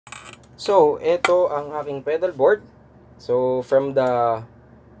So, ito ang aking pedal board. So, from the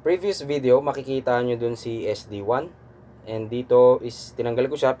previous video, makikita nyo dun si SD1. And dito is, tinanggal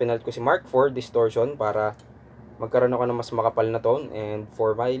ko siya, pinalit ko si Mark IV distortion para magkaroon ako ng mas makapal na tone and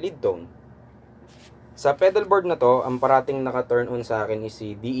for my lead tone. Sa pedal board na to, ang parating naka-turn on sa akin is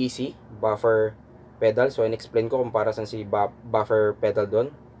si DEC, buffer pedal. So, in-explain ko kung para saan si buffer pedal doon.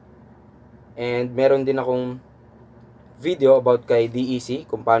 And meron din akong video about kay DEC,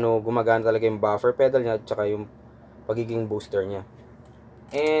 kung paano gumagana talaga yung buffer pedal niya at saka yung pagiging booster niya.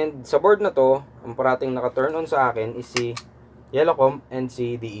 And sa board na to, ang parating naka-turn on sa akin is si yellow comp and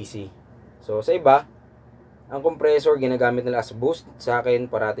si DEC. So sa iba, ang compressor ginagamit nila as boost. Sa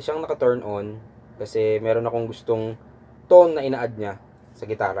akin, parati siyang naka-turn on kasi meron akong gustong tone na ina-add niya sa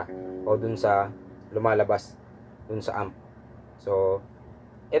gitara o dun sa lumalabas dun sa amp. So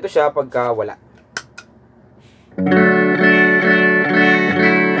ito siya pagka wala.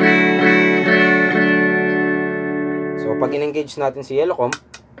 So pag in-engage natin si yellow comp,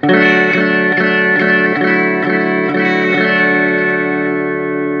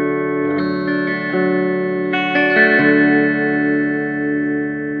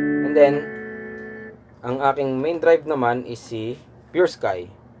 and then ang aking main drive naman is si Pure Sky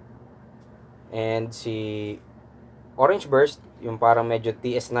and si Orange Burst, yung parang medyo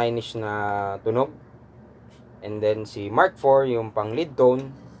TS9ish na tunog. And then si Mark IV, yung pang lead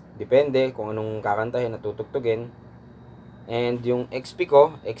tone, depende kung anong kakantahin na tutugtugin. And yung XP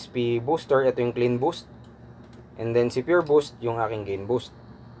ko, XP booster, ito yung clean boost. And then si Pure Boost, yung aking gain boost.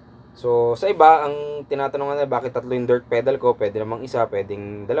 So sa iba, ang tinatanong nila bakit tatlo yung dirt pedal ko, pwede namang isa,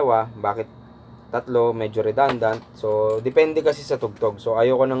 pwedeng dalawa, bakit tatlo, medyo redundant. So depende kasi sa tugtog. So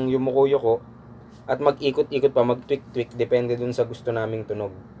ayoko nang yumuko-yuko at mag-ikot-ikot pa, mag-tweak-tweak, depende dun sa gusto naming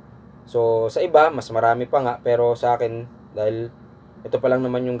tunog. So sa iba, mas marami pa nga, pero sa akin, dahil ito pa lang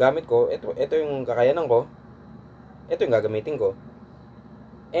naman yung gamit ko, ito yung kakayanan ko, ito yung gagamitin ko.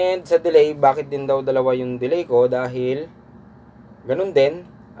 And sa delay, bakit din daw dalawa yung delay ko? Dahil ganun din,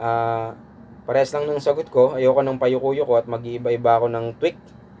 parehas lang ng sagot ko, ayoko ng payuko-yuko at mag-iiba-iba ako ng tweak.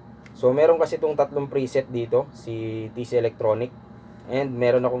 So meron kasi itong tatlong preset dito, si TC Electronic, and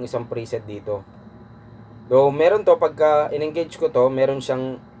meron akong isang preset dito. So meron to, pagka in-engage ko to, meron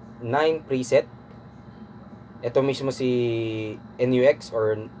siyang 9 preset. Ito mismo si NUX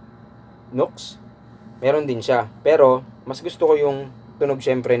or Nux, meron din siya. Pero mas gusto ko yung tunog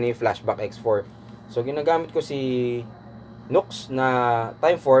syempre ni Flashback X4. So ginagamit ko si Nux na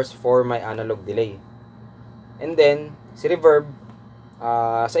time force for my analog delay. And then si reverb,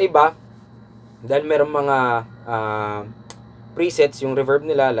 sa iba, dahil meron mga presets yung reverb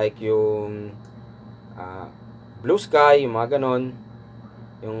nila, like yung Blue Sky, yung mga ganon,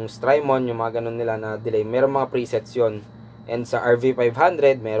 yung Strymon, yung mga ganon nila na delay, meron mga presets yon. And sa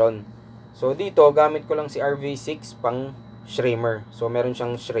RV500 meron. So dito gamit ko lang si RV6 pang shrimmer. So meron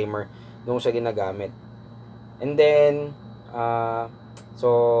siyang shrimmer, doon siya ginagamit. And then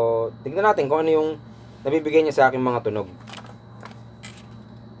so tignan natin kung ano yung nabibigay niya sa aking mga tunog.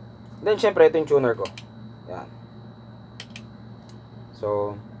 Then syempre ito yung tuner ko. Yan.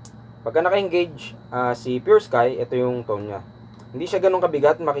 So pagka naka-engage si Pure Sky, ito yung tone niya. Hindi siya ganun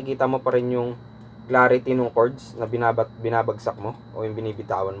kabigat, makikita mo pa rin yung clarity ng chords na binabagsak mo o yung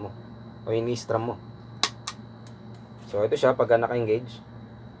binibitawan mo o yung i-strum mo. So ito siya pagka naka-engage.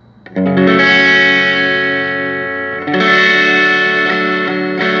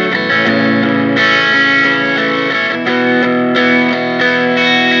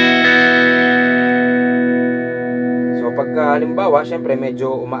 So pagka halimbawa, syempre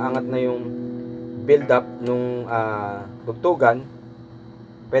medyo umaangat na yung build up nung tugtugan,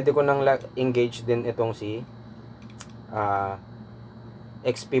 pwede ko nang engage din itong si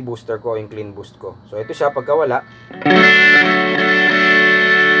XP booster ko, yung clean boost ko. So ito siya pagka wala.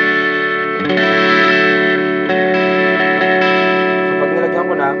 So pag nilagyan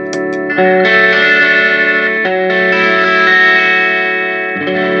ko na,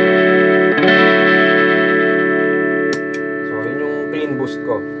 so yun yung clean boost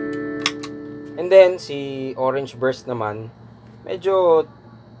ko. And then si Orange Burst naman, medyo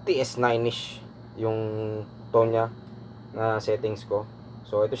TS9ish yung tone niya na settings ko.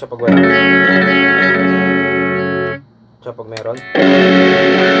 So ito siya pag wala. Siya pag meron.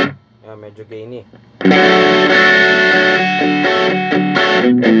 Yan, medyo gainy.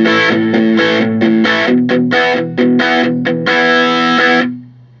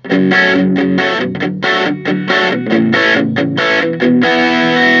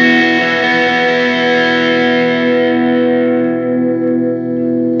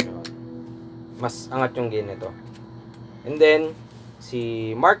 Mas angat yung gain nito. And then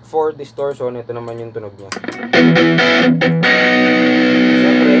si Mark IV distortion, ito naman yung tunog niya.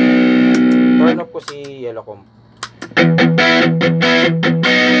 Siyempre, turn off ko si yellow comp.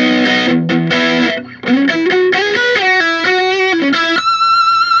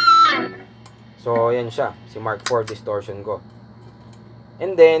 So, yan siya, si Mark IV distortion ko.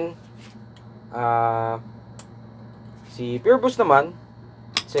 And then, si Pure Boost naman,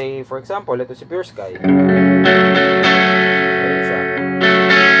 say, for example, ito si Pure Sky. So, yan siya.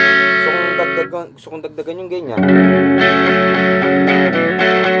 Gusto kong dagdagan yung gain niya.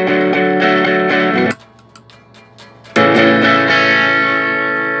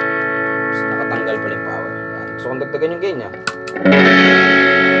 Nakatanggal pala yung power. Yan. Gusto kong dagdagan yung gain niya.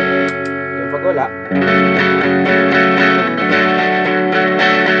 Yung pag wala.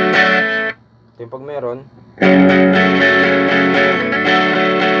 Ito yung pag meron.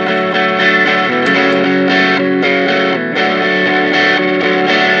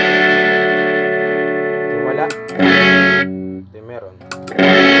 Yung wala. Ito yung meron.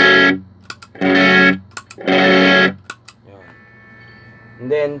 Yan. And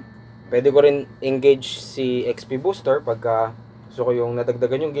then, pwede ko rin engage si XP booster pagka gusto ko yung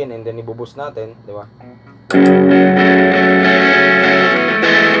nadagdagan yung gain and then i-boost natin, di ba?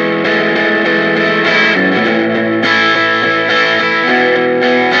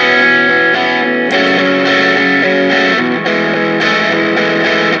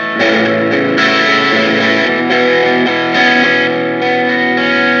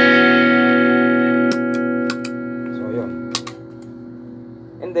 So, yun.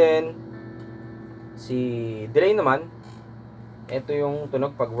 And then, si delay naman, ito yung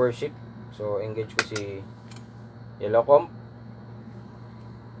tunog pag worship. So, engage ko si yellow comp,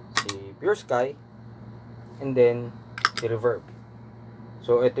 si Pure Sky, and then si reverb.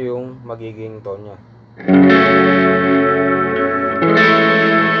 So, ito yung magiging tone nya.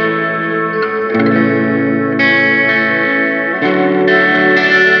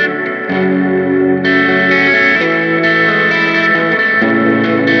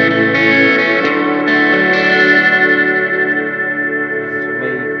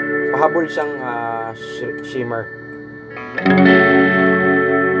 Pahabol siyang shimmer.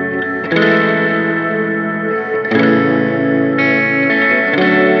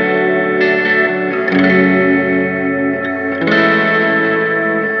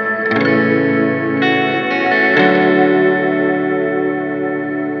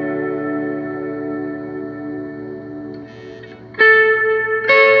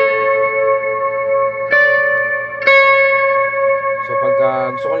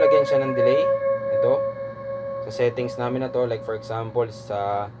 Gusto kong lagyan siya ng delay, ito sa settings namin na to, like for example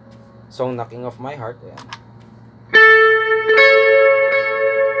sa song Knocking Off My Heart, ayan.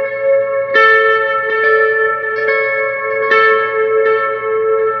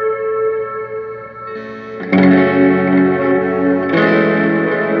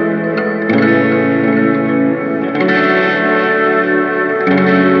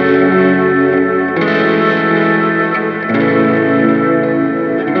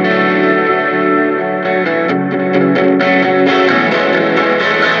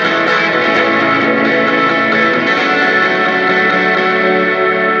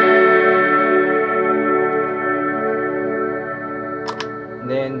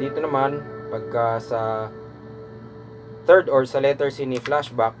 Then dito naman pagka sa third or sa letter C ni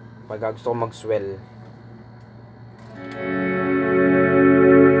flashback, pag gusto ko mag-swell,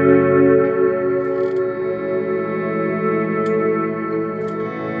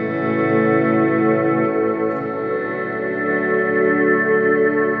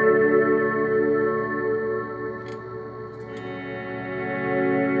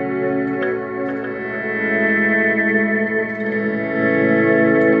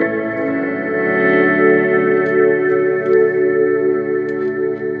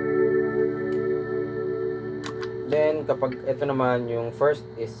 kapag ito naman yung first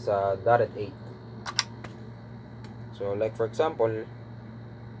is dotted 8. So like for example,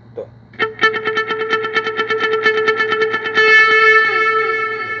 ito.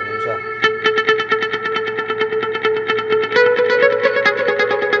 Ito siya.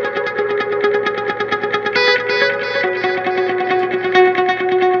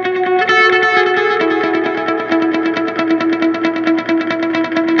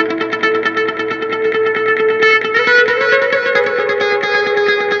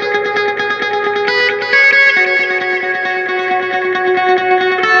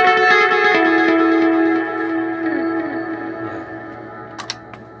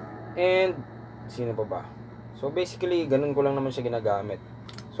 And sino pa ba? So basically ganun ko lang naman siya ginagamit.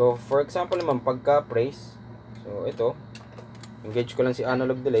 So for example naman pagka praise, so ito Engage ko lang si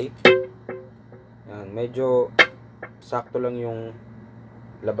analog delay. Yan, medyo sakto lang yung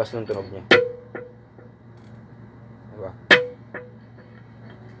labas ng tunog niya. Diba?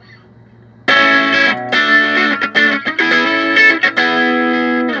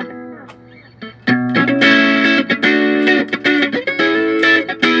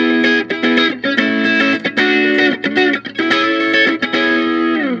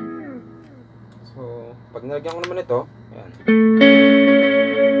 So, pag nilagyan ko naman ito, ayan.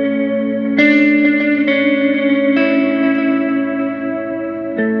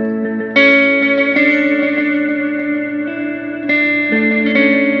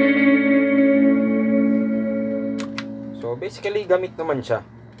 So, basically, gamit naman siya.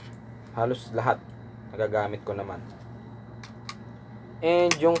 Halos lahat nagagamit ko naman.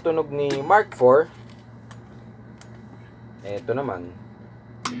 And yung tunog ni Mark IV, eto naman.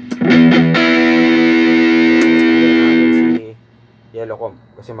 Si Yellow Comb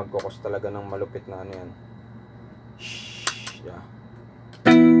kasi magkukos talaga ng malupit na ano yan. Shhh, yeah.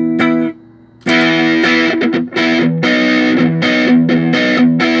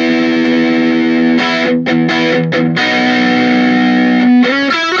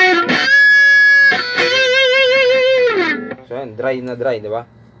 So yan, dry na dry, di ba?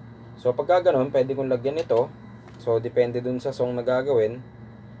 So pagka ganun, pwede kong lagyan ito. So depende dun sa song na gagawin.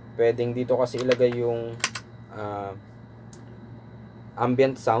 Pwedeng dito kasi ilagay yung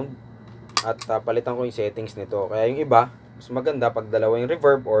ambient sound at palitan ko yung settings nito. Kaya yung iba, mas maganda pag dalawa yung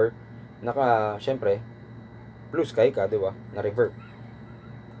reverb or syempre, blue sky ka, di ba? Na reverb.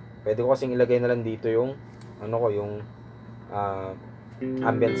 Pwede ko kasing ilagay na lang dito yung yung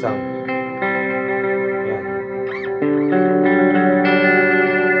ambient sound. Yan.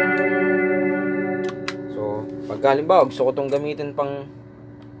 So, pagka halimbawa gusto ko itong gamitin pang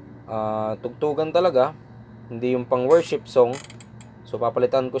tugtugan talaga, hindi yung pang worship song, so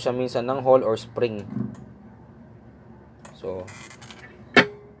papalitan ko siya minsan ng hall or spring. So,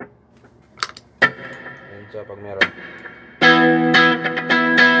 yan siya pag meron.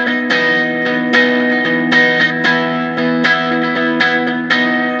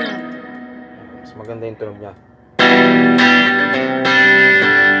 Mas maganda yung tunog niya.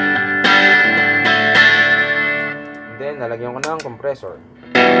 And then, nalagyan ko na ang compressor.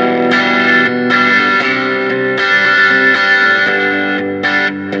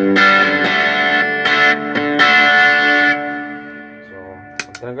 So,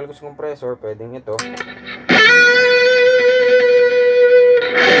 pag tinanggal ko sa compressor, pwedeng ito.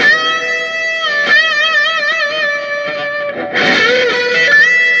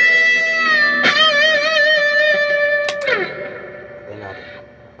 Patay natin.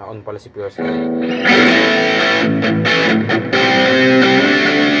 Na-on pala si Pure Sky.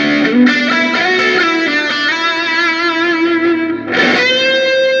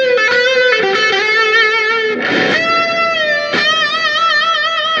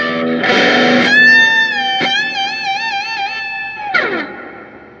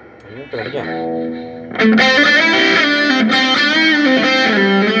 Ayun yung tunog niya.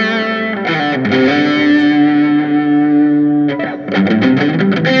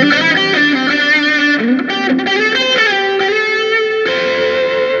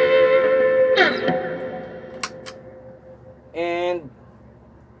 And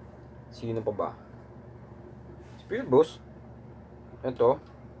sino pa ba? Spirit Boost. Ito.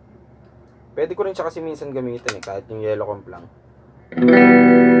 Pwede ko rin siya kasi minsan gamitin kahit yung yellow comp lang.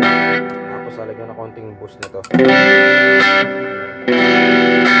 Tapos lalagyan na konting boost na to.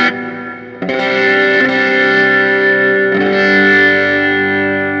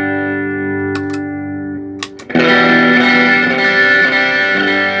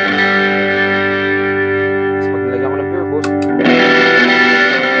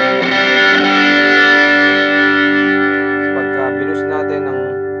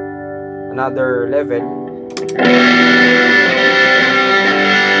 Another level.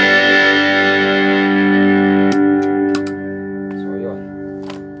 So yun.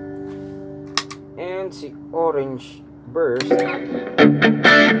 And si Orange Burst.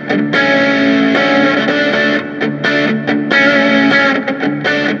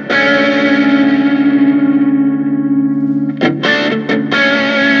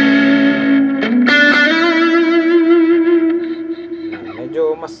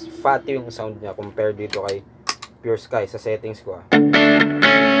 Mas fatty yung sound niya compare dito kay Pure Sky sa settings ko.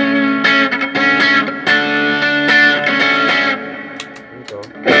 Ito.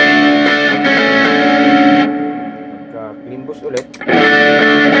 Pagka clean boost ulit.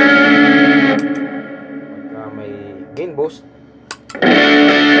 Pagka may gain boost.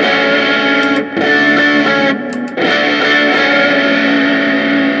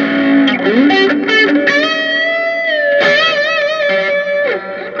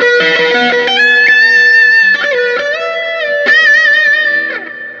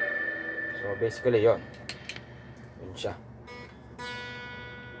 basically yun siya.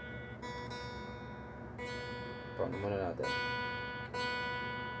 Paano muna natin.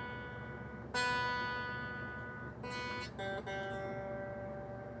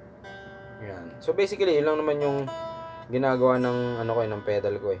 Yan. So basically yun lang naman yung ginagawa ng ano ko ng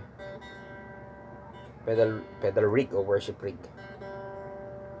pedal ko eh. Pedal rig o worship rig.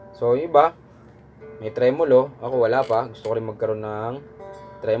 So yung iba may tremolo, ako wala pa. Gusto ko rin magkaroon ng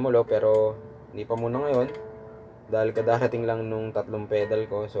tremolo pero hindi pa muna ngayon dahil kadarating lang nung 3 pedal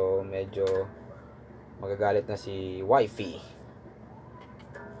ko, so medyo magagalit na si wifey.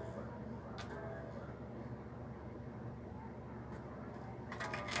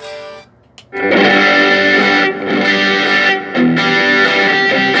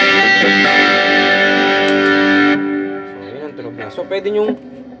 So yun ang tunog na. So pwede nyong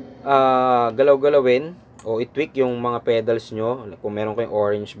galaw-galawin o i-tweak yung mga pedals nyo kung meron kayong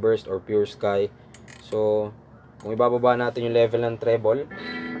orange burst or pure sky. So kung ibababa natin yung level ng treble,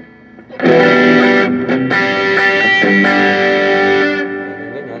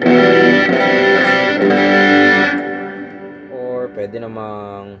 ganyan. Or pwede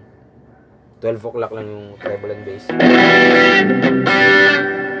namang 12 o'clock lang yung treble and bass.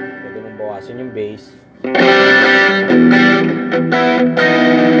 Pwede mong bawasin yung bass.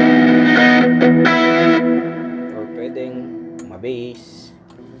 Or pwedeng ma-bass.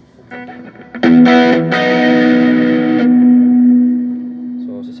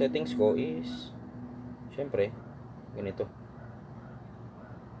 So sa settings ko is syempre ganito.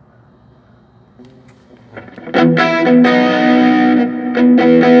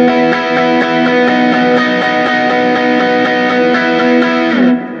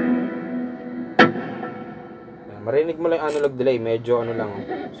 Marinig mo lang yung analog delay, medyo ano lang,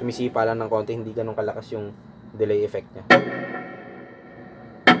 sumisipa lang ng konti, hindi ganun kalakas yung delay effect niya.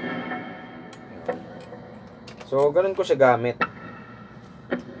 So ganun ko siya gamit.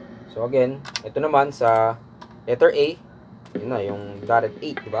 So again, ito naman sa letter A, yun na, yung dotted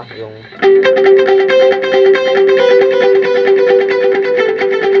 8, diba? Yung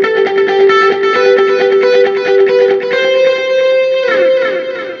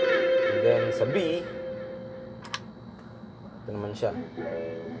and then sa B, ito naman siya.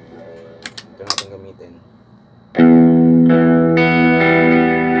 Ito natin gamitin.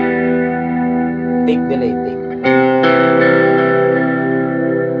 Tape delay, tape.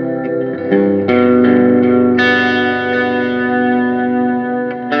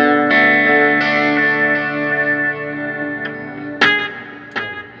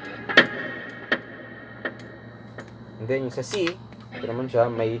 And then yung sa C, ito naman siya,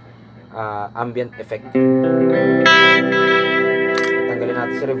 may ambient effect. Tanggalin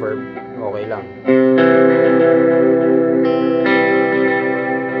natin sa reverb, okay lang.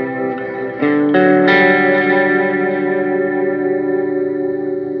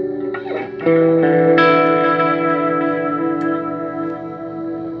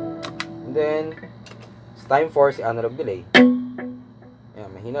 And then it's time for si analog delay. Ayan,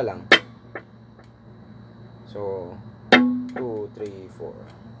 mahina lang. So 2, 3,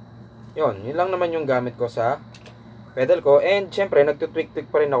 4. Yun lang naman yung gamit ko sa pedal ko. And syempre nagtutweak-tweak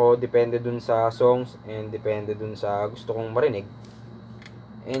pa rin ako, depende dun sa songs and depende dun sa gusto kong marinig.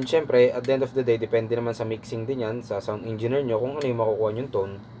 And syempre at the end of the day, depende naman sa mixing din yan, sa sound engineer nyo kung ano yung makukuha yung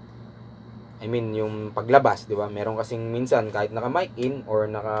tone. I mean yung paglabas, di ba? Meron kasing minsan kahit naka-mic in or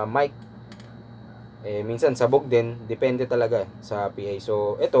naka-mic, minsan sabog din, depende talaga sa PA.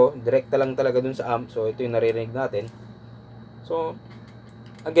 So ito, direkta lang talaga dun sa amp. So ito yung naririnig natin. So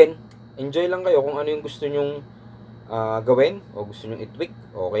again, enjoy lang kayo kung ano yung gusto nyong gawin o gusto nyong i-tweak.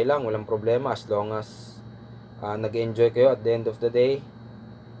 Okay lang, walang problema as long as nag-enjoy kayo at the end of the day.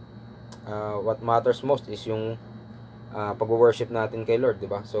 What matters most is yung pag-worship natin kay Lord, di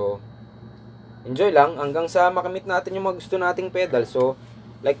ba? So enjoy lang hanggang sa makamit natin yung mga gusto nating pedal. So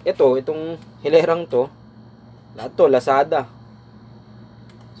like itong hilerang to, lahat to Lazada.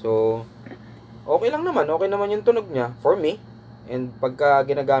 So okay lang naman, okay naman yung tunog niya for me. And pagka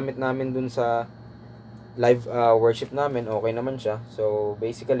ginagamit namin dun sa live worship namin, okay naman siya. So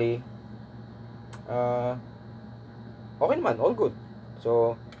basically okay naman, all good.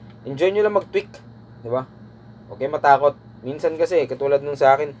 So enjoy nyo lang mag-tweak, di ba? Okay, matakot. Minsan kasi katulad nung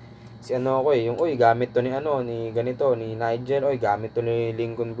sa akin, si ano ako yung gamit to ni ni ganito, ni Nigel, gamit to ni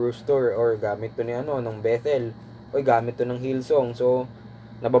Lincoln Brewster, or gamit to ni ng Bethel, gamit to ng Hillsong. So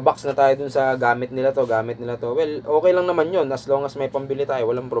nababox na tayo dun sa gamit nila to. Well, okay lang naman yun as long as may pambili tayo,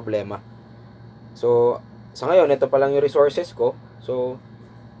 walang problema. So sa ngayon, ito pa lang yung resources ko. So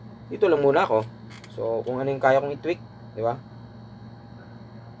dito lang muna ako. So kung ano yung kaya kong i-tweak, di ba?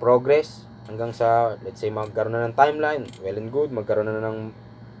 Progress, hanggang sa, let's say, magkaroon na ng timeline, well and good, magkaroon na ng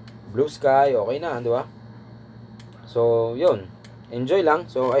blue sky, okay na, di ba? So, yun. Enjoy lang.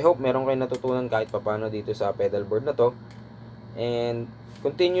 So, I hope meron kayong natutunan kahit papano dito sa pedal board na to. And,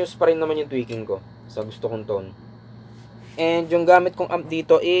 continuous pa rin naman yung tweaking ko sa gusto kong tone. And, yung gamit kong amp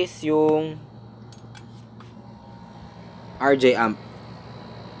dito is yung RJ amp.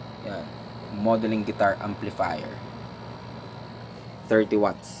 Yan. Modeling guitar amplifier. 30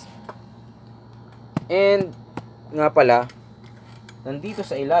 watts. And, nga pala, nandito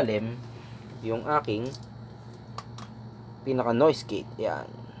sa ilalim, yung aking pinaka noise gate. Yan.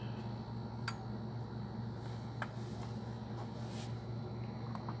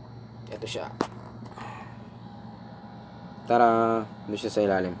 Ito siya. Tara, ano siya sa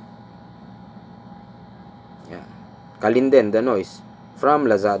ilalim. Yan. Caline din, the noise. From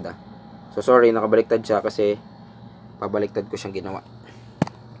Lazada. So, sorry, nakabaliktad siya kasi pabaliktad ko siyang ginawa.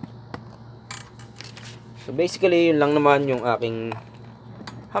 So, basically, yun lang naman yung aking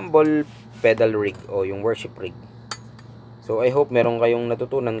humble pedal rig o yung worship rig. So, I hope meron kayong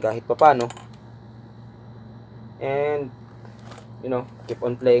natutunan kahit papano. And, you know, keep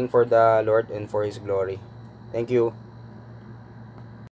on playing for the Lord and for His glory. Thank you.